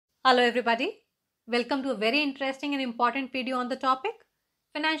Hello everybody. Welcome to a very interesting and important video on the topic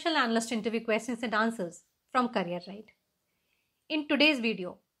Financial Analyst Interview Questions and Answers from Career Right. In today's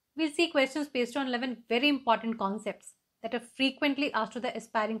video, we'll see questions based on 11 very important concepts that are frequently asked to the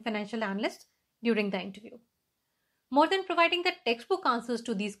aspiring financial analyst during the interview. More than providing the textbook answers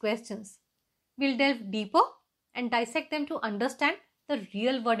to these questions, we'll delve deeper and dissect them to understand the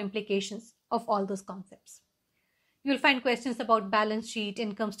real world implications of all those concepts. You'll find questions about balance sheet,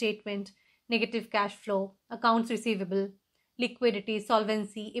 income statement, negative cash flow, accounts receivable, liquidity,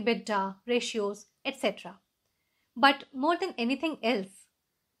 solvency, EBITDA, ratios, etc. But more than anything else,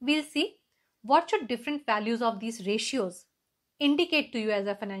 we'll see what should different values of these ratios indicate to you as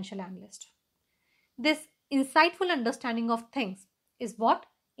a financial analyst. This insightful understanding of things is what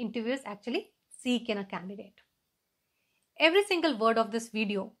interviewers actually seek in a candidate. Every single word of this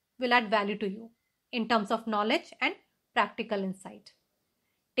video will add value to you in terms of knowledge and practical insight.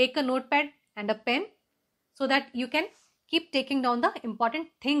 Take a notepad and a pen so that you can keep taking down the important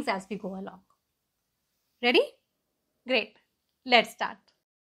things as we go along. Ready? Great. Let's start.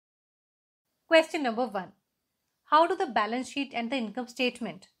 Question number 1. How do the balance sheet and the income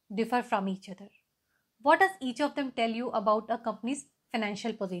statement differ from each other? What does each of them tell you about a company's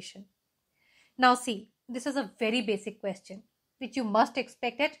financial position? Now see, this is a very basic question which you must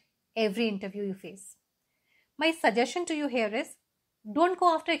expect at every interview you face. My suggestion to you here is don't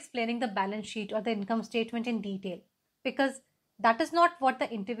go after explaining the balance sheet or the income statement in detail because that is not what the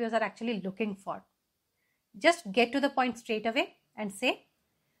interviewers are actually looking for. Just get to the point straight away and say,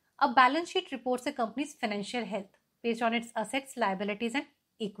 a balance sheet reports a company's financial health based on its assets, liabilities, and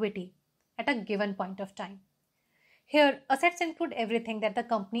equity at a given point of time. Here, assets include everything that the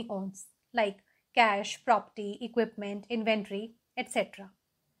company owns, like cash, property, equipment, inventory, etc.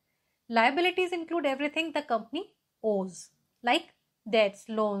 Liabilities include everything the company owes, like debts,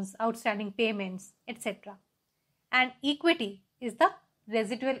 loans, outstanding payments, etc. And equity is the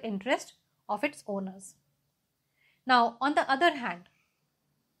residual interest of its owners. Now, on the other hand,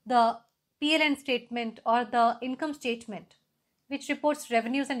 the P&L statement or the income statement, which reports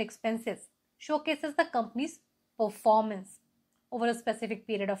revenues and expenses, showcases the company's performance over a specific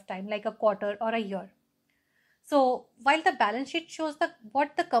period of time, like a quarter or a year. So, while the balance sheet shows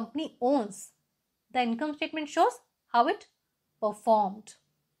what the company owns, the income statement shows how it performed.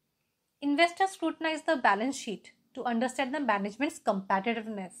 Investors scrutinize the balance sheet to understand the management's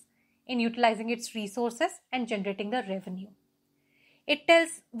competitiveness in utilizing its resources and generating the revenue. It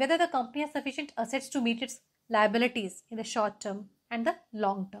tells whether the company has sufficient assets to meet its liabilities in the short term and the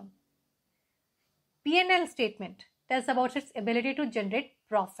long term. P&L statement tells about its ability to generate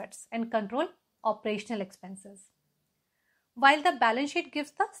profits and control operational expenses. While the balance sheet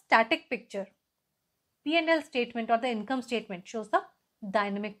gives the static picture, P&L statement or the income statement shows the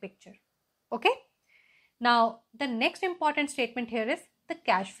dynamic picture. Okay? Now, the next important statement here is the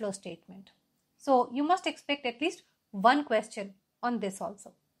cash flow statement. So, you must expect at least one question on this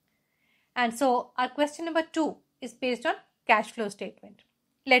also. And so, our question number 2 is based on cash flow statement.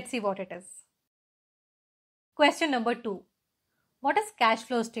 Let's see what it is. Question number 2. What is cash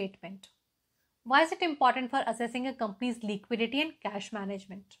flow statement? Why is it important for assessing a company's liquidity and cash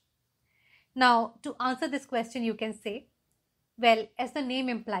management? Now, to answer this question, you can say, well, as the name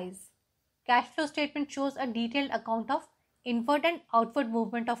implies, cash flow statement shows a detailed account of inward and outward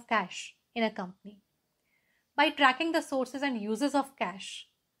movement of cash in a company. By tracking the sources and uses of cash,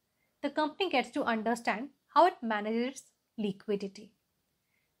 the company gets to understand how it manages its liquidity.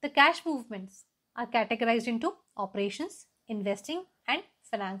 The cash movements are categorized into operations, investing, and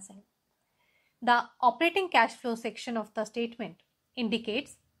financing. The operating cash flow section of the statement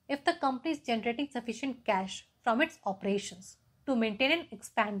indicates if the company is generating sufficient cash from its operations to maintain and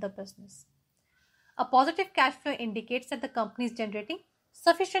expand the business. A positive cash flow indicates that the company is generating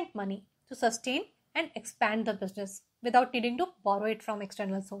sufficient money to sustain and expand the business without needing to borrow it from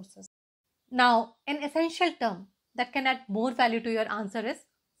external sources. Now, an essential term that can add more value to your answer is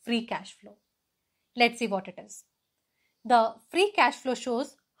free cash flow. Let's see what it is. The free cash flow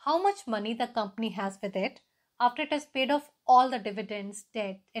shows how much money the company has with it after it has paid off all the dividends,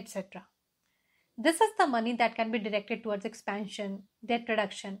 debt, etc. This is the money that can be directed towards expansion, debt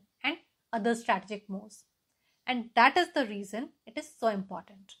reduction, and other strategic moves. And that is the reason it is so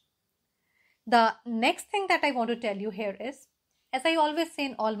important. The next thing that I want to tell you here is, as I always say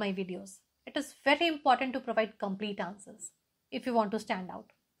in all my videos, it is very important to provide complete answers if you want to stand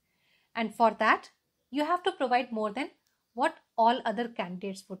out. And for that, you have to provide more than what all other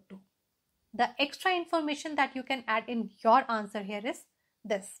candidates would do. The extra information that you can add in your answer here is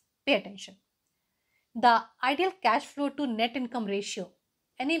this. Pay attention. The ideal cash flow to net income ratio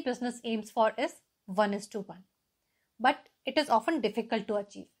any business aims for is 1:1. But it is often difficult to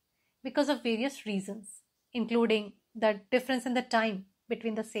achieve because of various reasons, including the difference in the time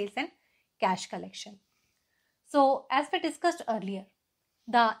between the sales and cash collection. So, as we discussed earlier,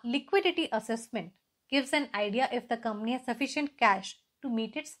 the liquidity assessment gives an idea if the company has sufficient cash to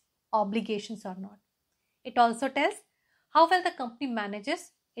meet its obligations or not. It also tells how well the company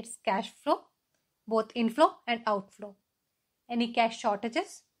manages its cash flow, both inflow and outflow, any cash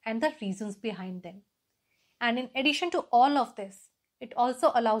shortages, and the reasons behind them. And in addition to all of this, it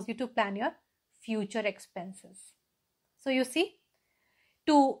also allows you to plan your future expenses. So you see,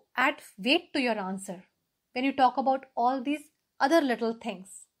 to add weight to your answer, when you talk about all these other little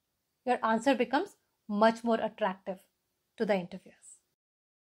things, your answer becomes much more attractive to the interviewers.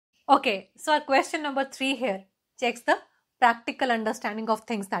 Okay, so our question number 3 here checks the practical understanding of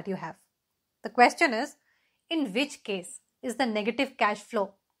things that you have. The question is, in which case is the negative cash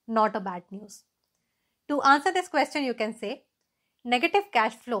flow not a bad news? To answer this question, you can say, negative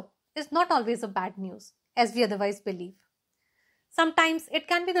cash flow is not always a bad news, as we otherwise believe. Sometimes it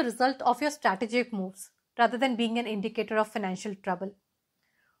can be the result of your strategic moves rather than being an indicator of financial trouble.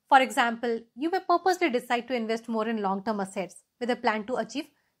 For example, you may purposely decide to invest more in long-term assets with a plan to achieve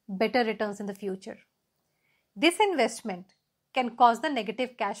better returns in the future. This investment can cause the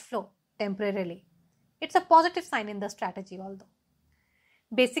negative cash flow temporarily. It's a positive sign in the strategy, although.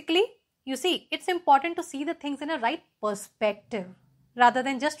 Basically, you see, it's important to see the things in a right perspective rather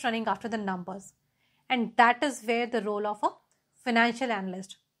than just running after the numbers. And that is where the role of a financial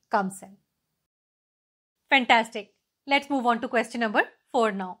analyst comes in. Fantastic. Let's move on to question number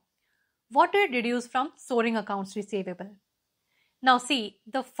 4 now. What do you deduce from soaring accounts receivable? Now see,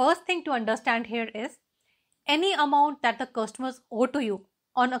 the first thing to understand here is any amount that the customers owe to you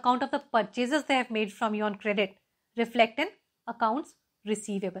on account of the purchases they have made from you on credit reflect in accounts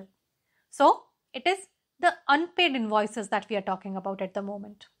receivable. So it is the unpaid invoices that we are talking about at the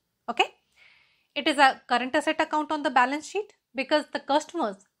moment. Okay? It is a current asset account on the balance sheet because the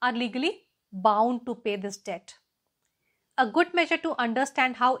customers are legally bound to pay this debt. A good measure to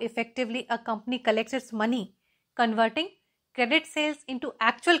understand how effectively a company collects its money, converting credit sales into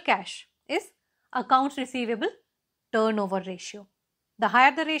actual cash, is accounts receivable turnover ratio. The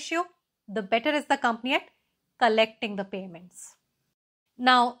higher the ratio, the better is the company at collecting the payments.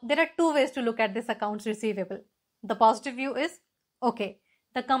 Now, there are 2 ways to look at this accounts receivable. The positive view is, okay,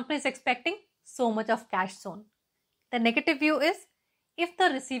 the company is expecting so much of cash zone. The negative view is, if the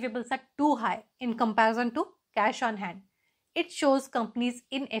receivables are too high in comparison to cash on hand, it shows company's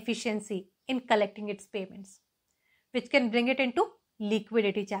inefficiency in collecting its payments, which can bring it into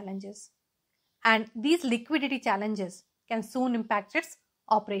liquidity challenges. And these liquidity challenges can soon impact its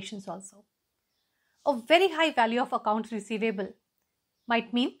operations also. A very high value of accounts receivable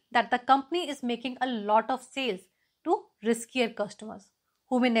might mean that the company is making a lot of sales to riskier customers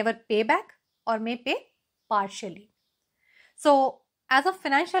who may never pay back or may pay partially. So, as a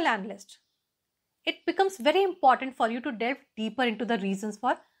financial analyst, it becomes very important for you to delve deeper into the reasons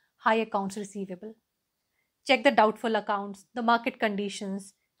for high accounts receivable. Check the doubtful accounts, the market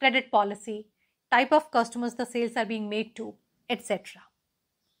conditions, credit policy, type of customers the sales are being made to, etc.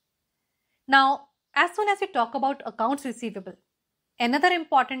 Now, as soon as we talk about accounts receivable, another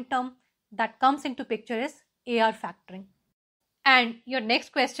important term that comes into picture is AR factoring. And your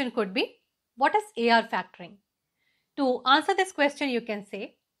next question could be, what is AR factoring? To answer this question, you can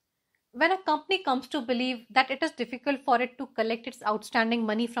say, when a company comes to believe that it is difficult for it to collect its outstanding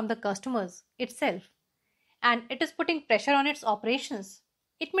money from the customers itself, and it is putting pressure on its operations,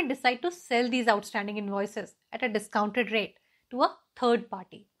 it may decide to sell these outstanding invoices at a discounted rate to a third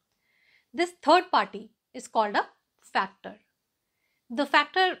party. This third party is called a factor. The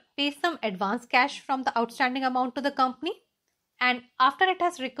factor pays some advance cash from the outstanding amount to the company, and after it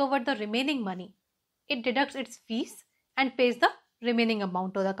has recovered the remaining money, it deducts its fees and pays the remaining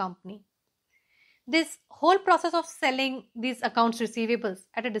amount to the company. This whole process of selling these accounts receivables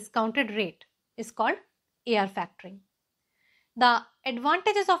at a discounted rate is called AR factoring. The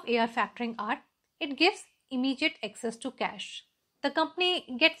advantages of AR factoring are it gives immediate access to cash. The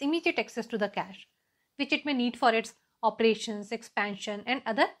company gets immediate access to the cash, which it may need for its operations, expansion, and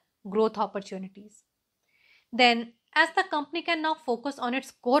other growth opportunities. Then, as the company can now focus on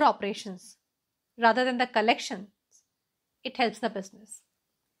its core operations rather than the collections, it helps the business.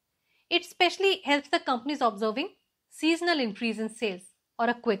 It especially helps the companies observing seasonal increase in sales or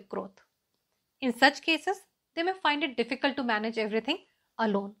a quick growth. In such cases, they may find it difficult to manage everything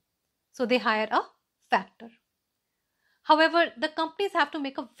alone, so they hire a factor. However, the companies have to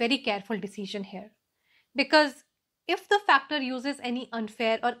make a very careful decision here, because if the factor uses any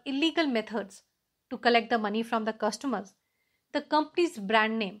unfair or illegal methods to collect the money from the customers, the company's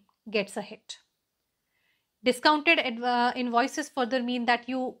brand name gets a hit. Discounted invoices further mean that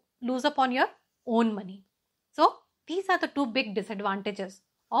you lose upon your own money. So these are the two big disadvantages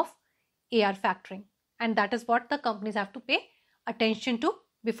of AR factoring, and that is what the companies have to pay attention to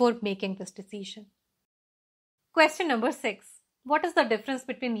before making this decision. Question number 6. What is the difference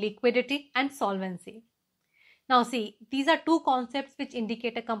between liquidity and solvency? Now see, these are two concepts which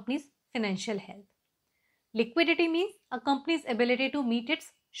indicate a company's financial health. Liquidity means a company's ability to meet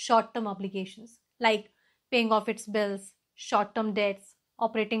its short-term obligations like paying off its bills, short-term debts,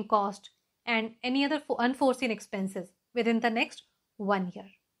 operating cost, and any other unforeseen expenses within the next 1 year.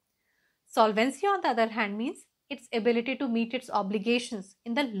 Solvency, on the other hand, means its ability to meet its obligations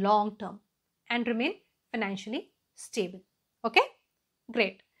in the long term and remain financially stable. Okay?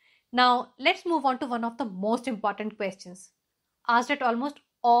 Great. Now, let's move on to one of the most important questions asked at almost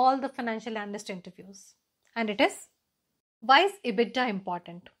all the financial analyst interviews. And it is, why is EBITDA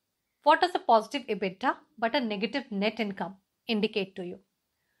important? What does a positive EBITDA but a negative net income indicate to you?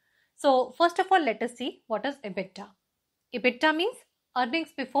 So, first of all, let us see what is EBITDA. EBITDA means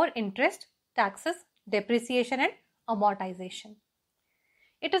earnings before interest, taxes, depreciation and amortization.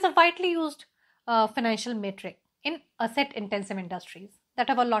 It is a widely used financial metric in asset-intensive industries that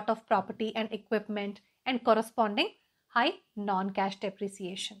have a lot of property and equipment and corresponding high non-cash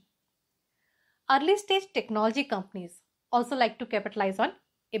depreciation. Early-stage technology companies also like to capitalize on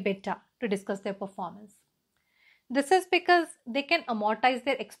EBITDA to discuss their performance. This is because they can amortize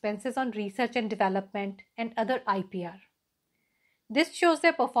their expenses on research and development and other IPR. This shows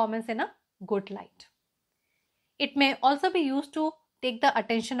their performance in a good light. It may also be used to take the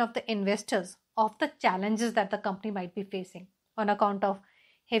attention of the investors of the challenges that the company might be facing on account of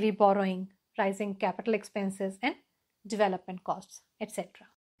heavy borrowing, rising capital expenses, and development costs, etc.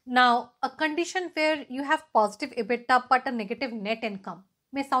 Now, a condition where you have positive EBITDA but a negative net income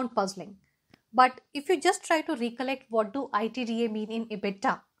may sound puzzling. But if you just try to recollect what do ITDA mean in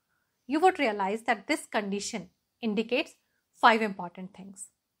EBITDA, you would realize that this condition indicates 5 important things.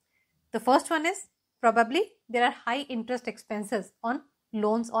 The first one is probably there are high interest expenses on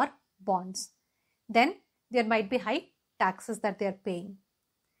loans or bonds. Then there might be high taxes that they are paying.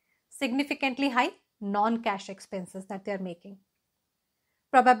 Significantly high non-cash expenses that they are making.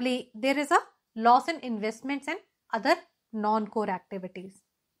 Probably there is a loss in investments and other non-core activities.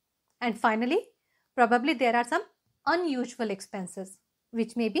 And finally, probably there are some unusual expenses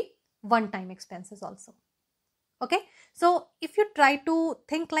which may be one-time expenses also. Okay, so if you try to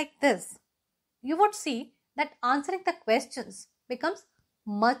think like this, you would see that answering the questions becomes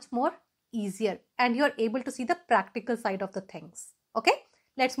much more easier and you're able to see the practical side of the things. Okay,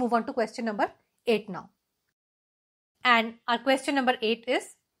 let's move on to question number 8 now. And our question number 8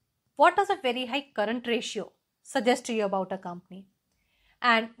 is, what does a very high current ratio suggest to you about a company?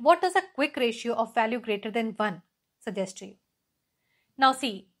 And what does a quick ratio of value greater than 1 suggest to you? Now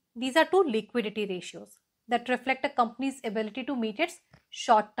see, these are two liquidity ratios that reflect a company's ability to meet its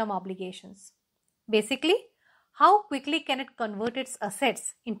short-term obligations. Basically, how quickly can it convert its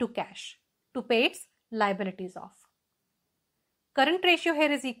assets into cash to pay its liabilities off? Current ratio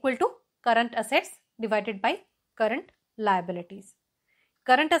here is equal to current assets divided by current liabilities.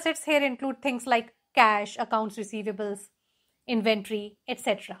 Current assets here include things like cash, accounts receivables, inventory,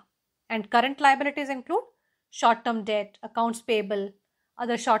 etc. And current liabilities include short-term debt, accounts payable,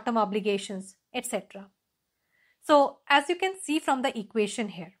 other short-term obligations, etc. So, as you can see from the equation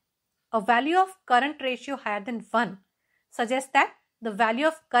here, a value of current ratio higher than 1 suggests that the value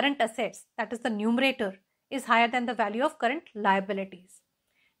of current assets, that is the numerator, is higher than the value of current liabilities,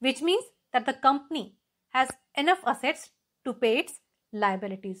 which means that the company has enough assets to pay its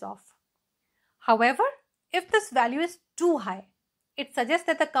liabilities off. However, if this value is too high, it suggests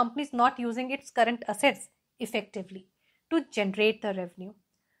that the company is not using its current assets effectively to generate the revenue.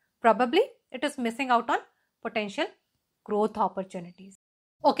 Probably it is missing out on potential growth opportunities.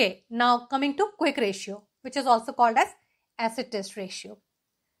 Okay, now coming to quick ratio, which is also called as acid test ratio.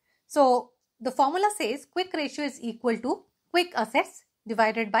 So the formula says quick ratio is equal to quick assets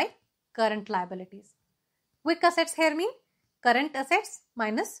divided by current liabilities. Quick assets here mean current assets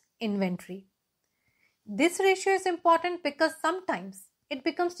minus inventory. This ratio is important because sometimes it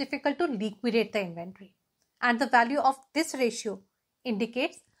becomes difficult to liquidate the inventory, and the value of this ratio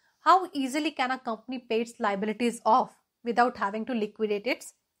indicates how easily can a company pay its liabilities off without having to liquidate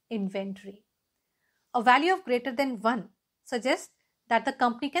its inventory. A value of greater than 1 suggests that the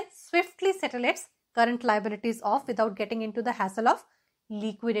company can swiftly settle its current liabilities off without getting into the hassle of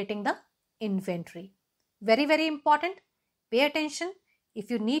liquidating the inventory. Very, very important. Pay attention.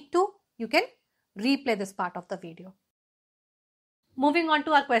 If you need to, you can replay this part of the video. Moving on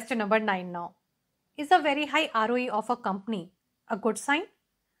to our question number 9 now. Is a very high ROE of a company a good sign?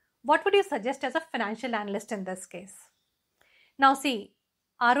 What would you suggest as a financial analyst in this case? Now see,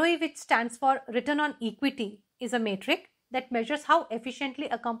 ROE, which stands for return on equity, is a metric that measures how efficiently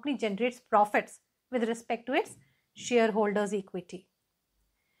a company generates profits with respect to its shareholders' equity.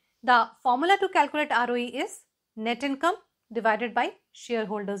 The formula to calculate ROE is net income divided by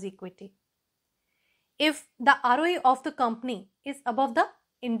shareholders' equity. If the ROE of the company is above the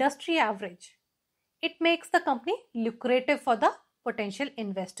industry average, it makes the company lucrative for the potential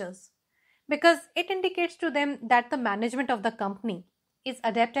investors because it indicates to them that the management of the company is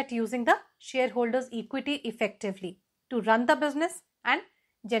adept at using the shareholders' equity effectively to run the business and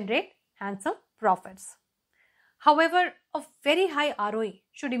generate handsome profits. However, a very high ROE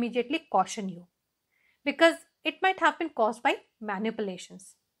should immediately caution you because it might have been caused by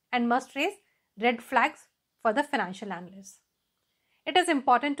manipulations and must raise red flags for the financial analysts. It is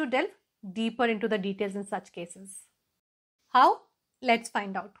important to delve deeper into the details in such cases. How? Let's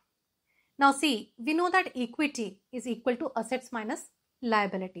find out. Now see, we know that equity is equal to assets minus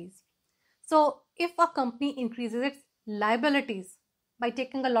liabilities. So if a company increases its liabilities by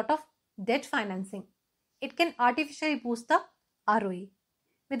taking a lot of debt financing, it can artificially boost the ROE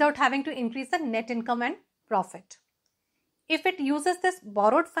without having to increase the net income and profit. If it uses this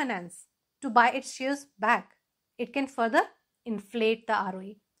borrowed finance to buy its shares back, it can further inflate the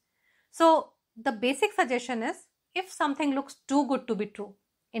ROE. So the basic suggestion is, if something looks too good to be true,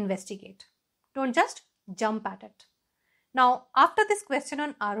 investigate. Don't just jump at it. Now, after this question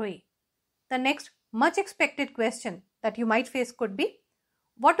on ROE, the next much expected question that you might face could be,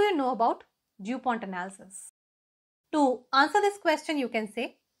 what do you know about DuPont Analysis? To answer this question, you can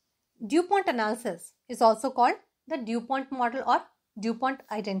say, DuPont Analysis is also called the DuPont model or DuPont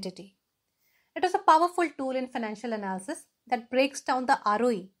identity. It is a powerful tool in financial analysis that breaks down the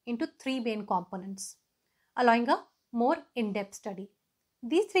ROE into 3 main components, allowing a more in-depth study.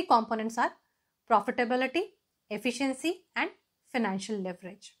 These 3 components are profitability, efficiency, and financial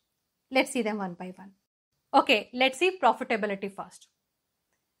leverage. Let's see them one by one. Okay, let's see profitability first.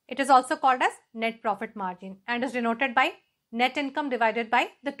 It is also called as net profit margin and is denoted by net income divided by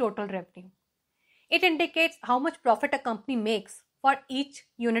the total revenue. It indicates how much profit a company makes for each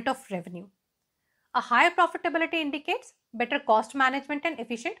unit of revenue. A higher profitability indicates better cost management and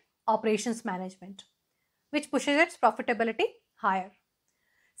efficient operations management, which pushes its profitability higher.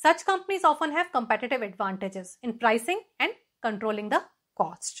 Such companies often have competitive advantages in pricing and controlling the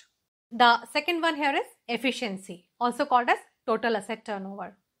cost. The second one here is efficiency, also called as total asset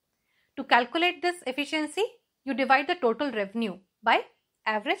turnover. To calculate this efficiency, you divide the total revenue by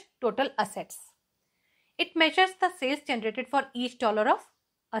average total assets. It measures the sales generated for each dollar of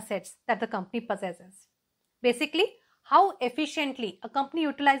assets that the company possesses. Basically, how efficiently a company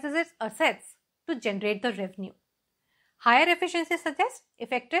utilizes its assets to generate the revenue. Higher efficiency suggests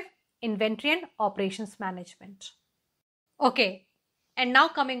effective inventory and operations management. Okay, and now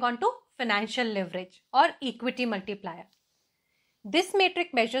coming on to financial leverage or equity multiplier. This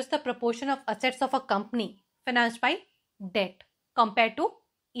metric measures the proportion of assets of a company financed by debt compared to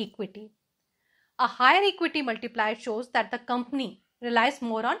equity. A higher equity multiplier shows that the company relies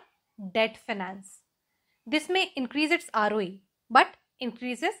more on debt finance. This may increase its ROE, but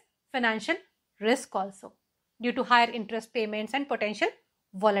increases financial risk also due to higher interest payments and potential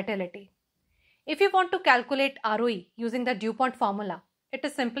volatility. If you want to calculate ROE using the DuPont formula, it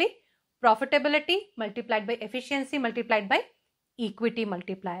is simply profitability multiplied by efficiency multiplied by equity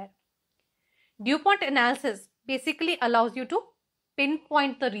multiplier. DuPont analysis basically allows you to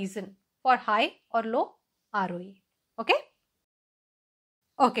pinpoint the reason for high or low ROE.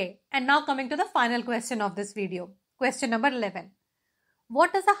 Okay, and now coming to the final question of this video. Question number 11.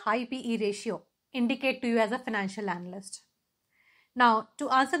 What does a high PE ratio indicate to you as a financial analyst? Now, to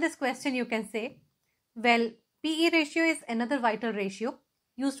answer this question, you can say, well, PE ratio is another vital ratio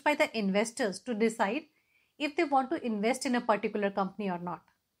used by the investors to decide if they want to invest in a particular company or not,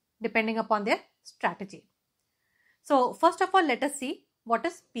 depending upon their strategy. So, first of all, let us see what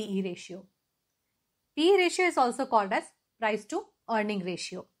is PE ratio. PE ratio is also called as price to earning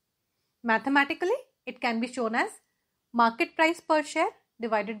ratio. Mathematically, it can be shown as market price per share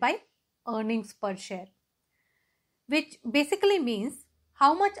divided by earnings per share, which basically means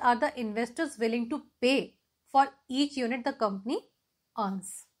how much are the investors willing to pay for each unit the company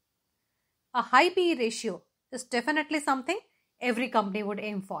earns. A high PE ratio is definitely something every company would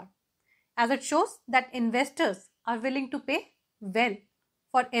aim for, as it shows that investors are willing to pay well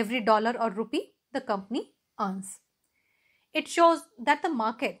for every dollar or rupee the company earns. It shows that the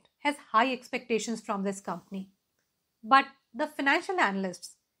market has high expectations from this company. But the financial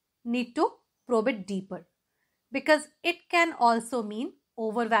analysts need to probe it deeper because it can also mean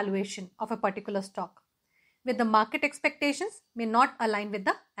overvaluation of a particular stock, where the market expectations may not align with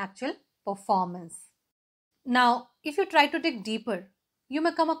the actual performance. Now, if you try to dig deeper, you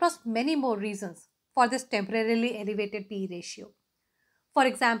may come across many more reasons for this temporarily elevated PE ratio. For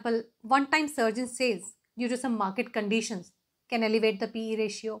example, one-time surge in sales due to some market conditions can elevate the PE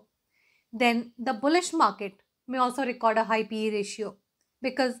ratio. Then the bullish market may also record a high PE ratio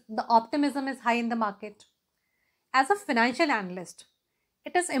because the optimism is high in the market. As a financial analyst,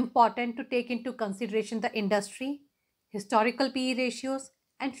 it is important to take into consideration the industry, historical PE ratios,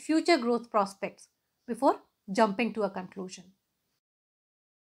 and future growth prospects before jumping to a conclusion.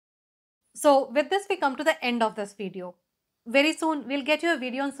 So, with this, we come to the end of this video. Very soon, we'll get you a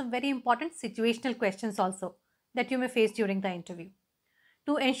video on some very important situational questions also that you may face during the interview.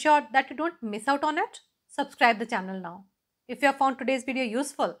 To ensure that you don't miss out on it, subscribe the channel now. If you have found today's video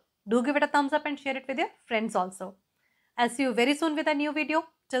useful, do give it a thumbs up and share it with your friends also. I'll see you very soon with a new video.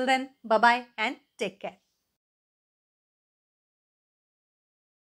 Till then, bye bye and take care.